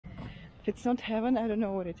If it's not heaven, I don't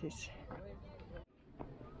know what it is.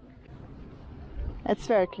 It's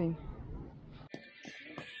very clean.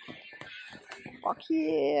 Fuck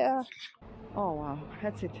yeah! Oh wow,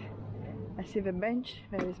 that's it. I see the bench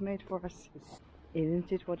that is made for us.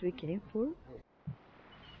 Isn't it what we came for?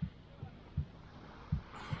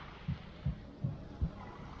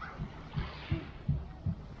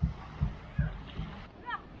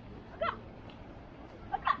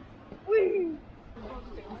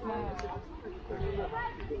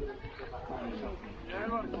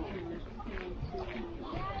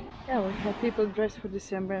 Yeah, we have people dressed for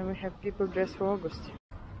December and we have people dressed for August.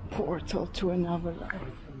 Portal to another life.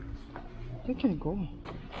 You can go.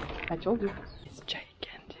 I told you. It's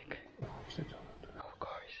gigantic. Of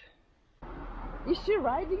course. Is she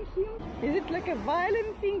riding him? Is it like a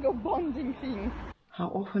violent thing or bonding thing? How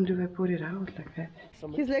often do I put it out like that?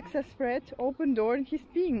 His legs are spread, open door, and he's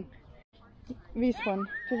peeing. This one,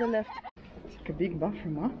 to the left. It's like a big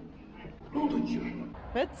bathroom, huh?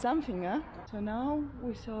 That's something, huh? So now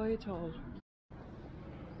we saw it all.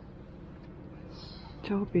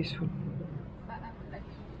 So peaceful.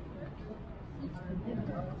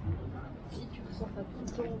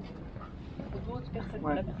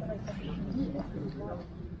 Ouais.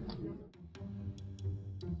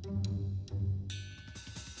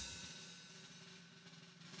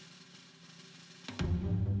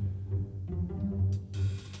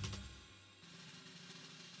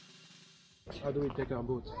 How do we take our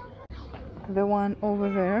boat? The one over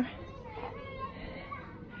there.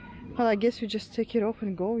 Well, I guess you just take it off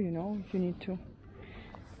and go, you know, if you need to.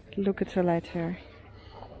 Look at the light here.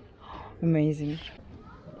 Amazing.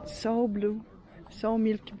 So blue, so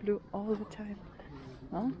milky blue all the time.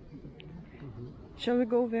 Huh? Shall we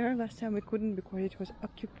go there? Last time we couldn't because it was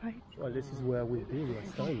occupied. Well, this is where we've been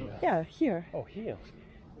last time. Yeah, here. Oh, here?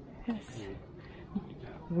 Yes.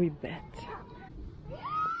 We bet.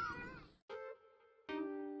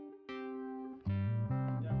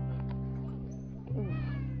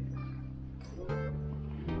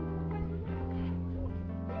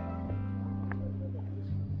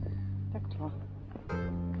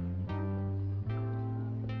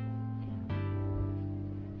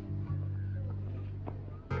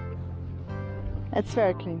 It's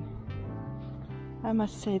very clean. I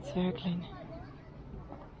must say it's very clean.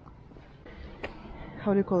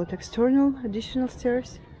 How do you call it? External, additional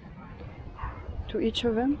stairs to each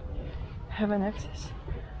of them have an access.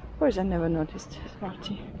 Of course, I never noticed.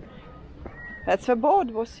 Smarty. That's a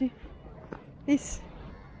boat, bossy. This.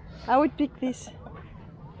 I would pick this.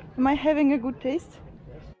 Am I having a good taste?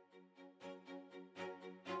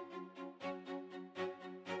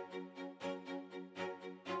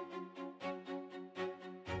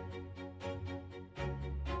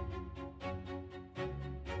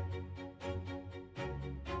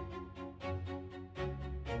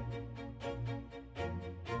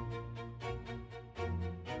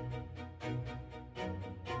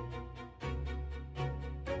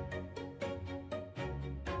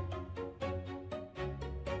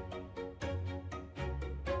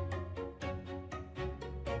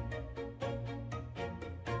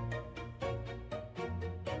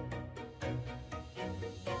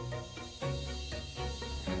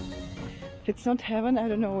 If it's not heaven, I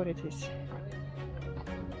don't know what it is.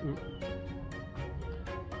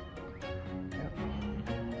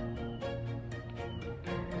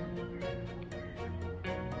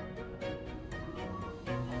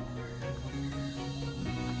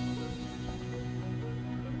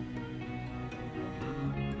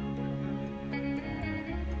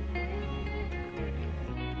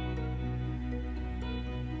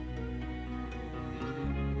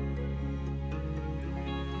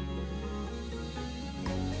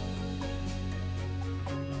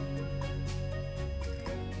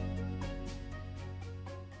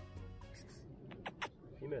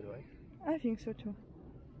 Right? I think so too.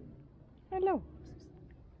 Hello.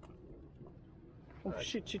 Oh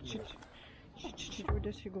shit, shit, shit. Shit, shit, shit. Where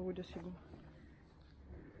does he go? Where does he go?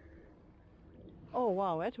 Oh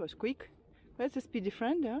wow, that was quick. That's a speedy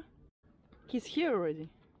friend, huh? He's here already.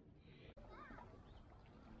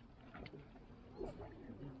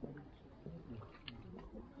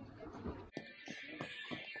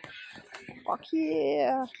 Fuck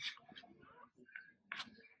yeah!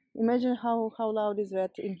 Imagine how loud is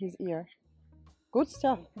that in his ear. Good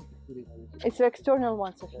stuff. It's the external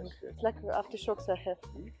ones, I think. It's like the aftershocks I have.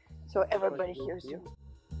 So everybody hears you.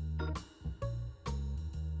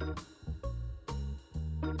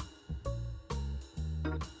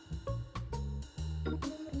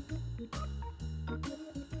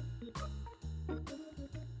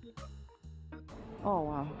 Oh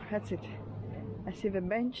wow, that's it. I I see the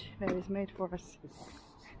bench that is made for us.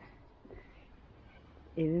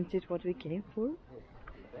 Isn't it what we came for?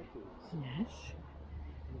 Yes.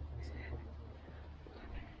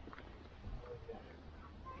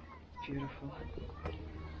 Beautiful.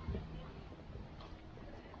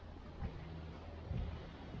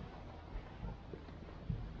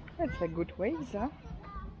 That's a good waves, huh?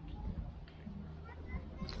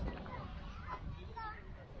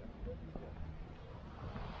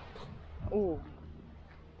 Oh,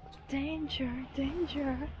 danger,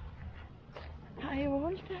 danger. High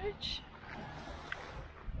voltage.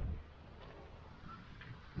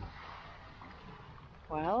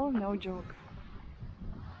 Well, no joke.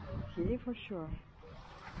 Here for sure.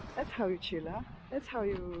 That's how you chill, huh? That's how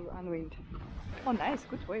you unwind. Oh, nice,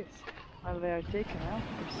 good waves. Well, they are taken, huh? Of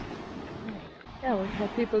course. Yeah, we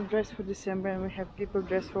have people dressed for December and we have people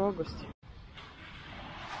dressed for August.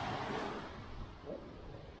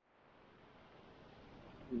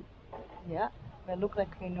 Yeah, they look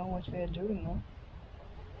like they know what we are doing, no?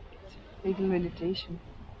 It's a little meditation.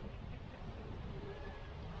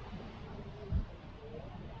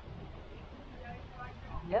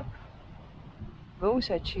 Yep. Those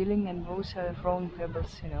are chilling and those are throwing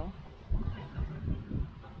pebbles, you know.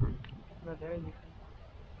 But very different.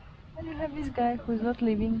 And you have this guy who's not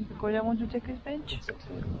leaving because I want to take his bench.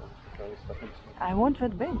 I want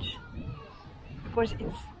that bench. Because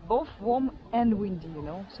it's both warm and windy, you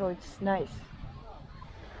know, so it's nice.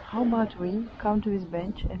 How about we come to his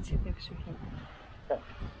bench and sit next to him?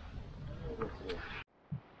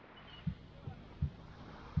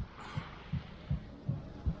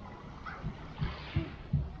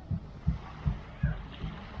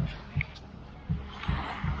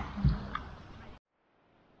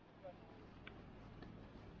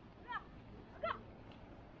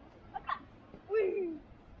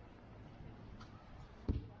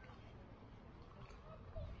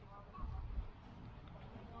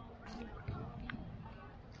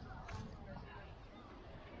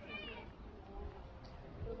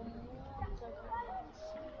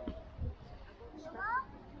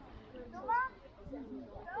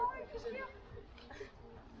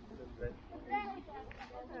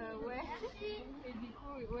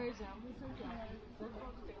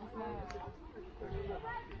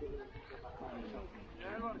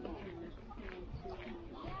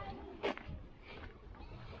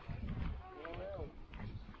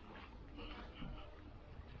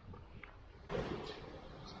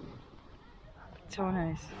 So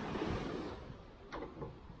nice.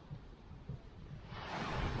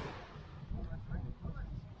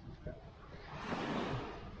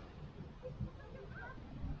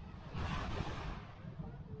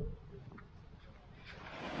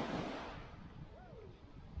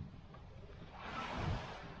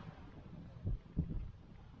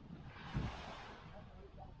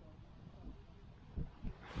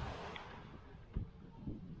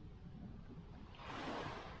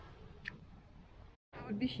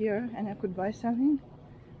 Be here and I could buy something,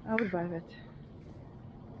 I would buy that.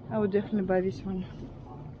 I would definitely buy this one.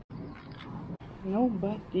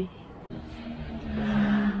 Nobody.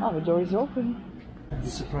 Oh, the door is open. I'm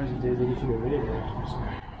surprised if there's anything available.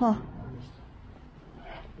 Huh.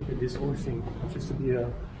 Look at this whole thing. It used to be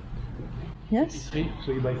a Yes. tree,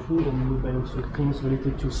 so you buy food and you buy also things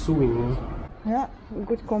related to sewing, you know? Yeah,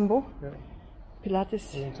 good combo. Yeah.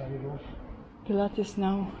 Pilates. A long time ago. Pilates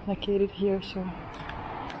now located here, so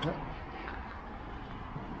Yeah.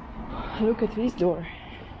 look at this door.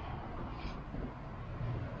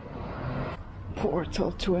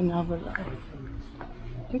 Portal to another life.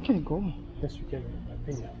 You can go. Yes, you can. I've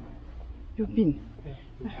been there. You've been. Yeah.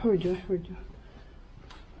 I heard you, I heard you.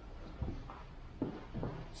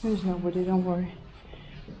 There's nobody, don't worry.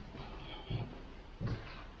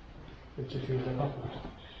 Let's check it out.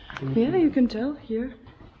 Yeah, you can tell here.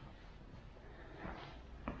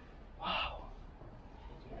 Wow.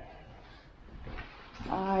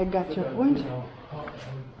 I got your point.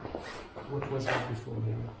 What was that before?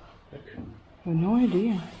 I have no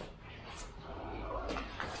idea.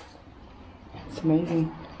 It's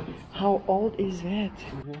amazing. How old is that?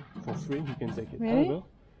 For free, you can take it. Really? However,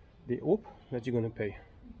 they hope that you're gonna pay.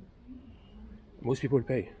 Most people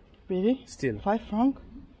pay. Really? Still. 5 francs?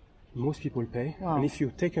 Most people pay. Wow. And if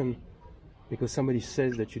you've taken, because somebody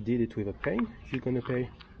says that you did it with a pay, you're gonna pay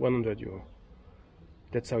 100 euro.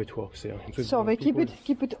 That's how it works here. So they keep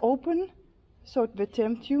it open, so they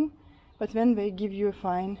tempt you, but then they give you a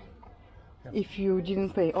fine if you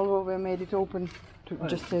didn't pay. Although they made it open to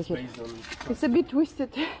just take it. It's a bit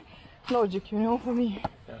twisted logic, you know, for me.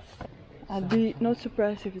 Yeah. I'd be not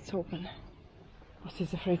surprised if it's open. But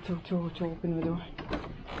he's afraid to open the door.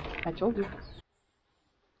 I told you.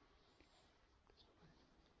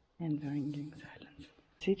 And the ringing silence.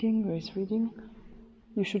 Sitting or is reading,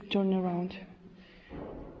 you should turn around.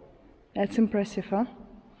 That's impressive, huh?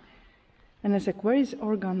 And I was like, where is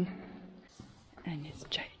organ? And it's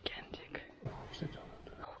gigantic. Of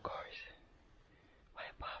course. What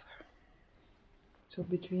a power. So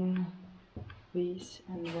between this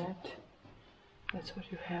and that, that's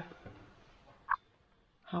what you have.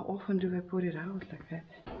 How often do I put it out like that?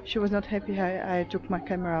 She was not happy I took my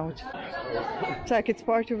camera out. It's like it's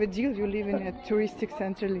part of a deal. You live in a touristic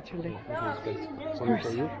center, literally. Of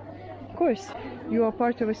course. You are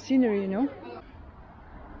part of a scenery, you know?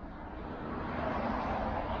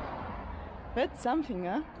 That's something,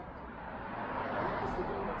 huh?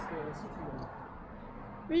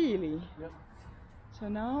 Really? Yeah. So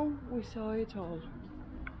now we saw it all.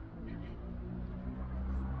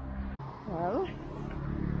 Well,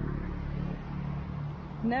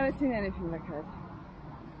 never seen anything like that.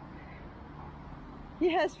 He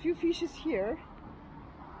has few fishes here.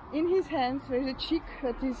 In his hands there's a chick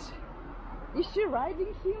that is she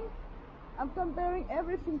riding him? I'm comparing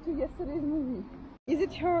everything to yesterday's movie. Is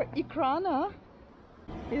it her ikrana?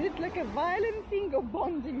 Is it like a violent thing or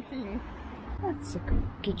bonding thing? That's a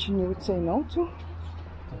kitchen you would say no to.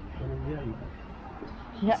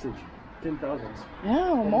 Yeah. 10,000.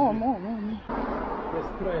 Yeah, more.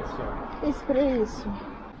 Espresso. Espresso.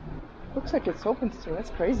 Looks like it's open still,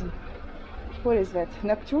 that's crazy. What is that?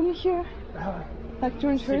 Nocturne here?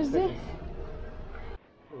 Nocturne Thursday?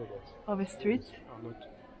 Of a street?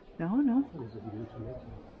 No.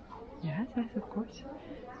 Yes, of course.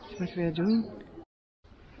 That's what we are doing.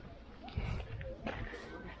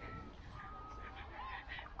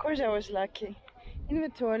 Of course I was lucky. In the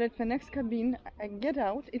toilet, the next cabin, I get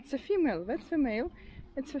out, it's a female, that's the male,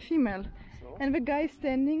 it's a female. So? And the guy is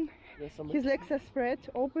standing, his legs are spread,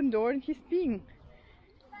 open door, and he's peeing.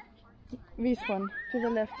 This one, to the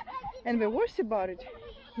left. And the worst about it,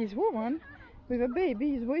 his woman, with a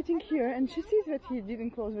baby, is waiting here, and she sees that he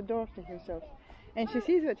didn't close the door after himself. And she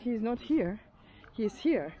sees that he is not here, he is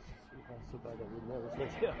here.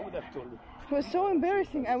 It was so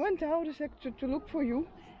embarrassing. I went out to look for you.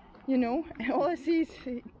 You know, all I see is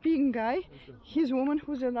a peeing guy, his woman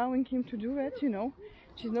who's allowing him to do that, you know.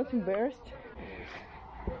 She's not embarrassed.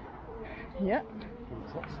 Yeah.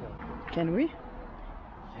 Can we?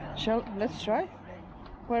 Let's try?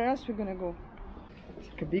 Where else we're gonna go? It's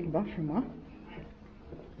like a big bathroom, huh?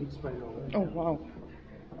 Oh, wow.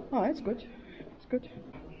 Oh, that's good. It's good.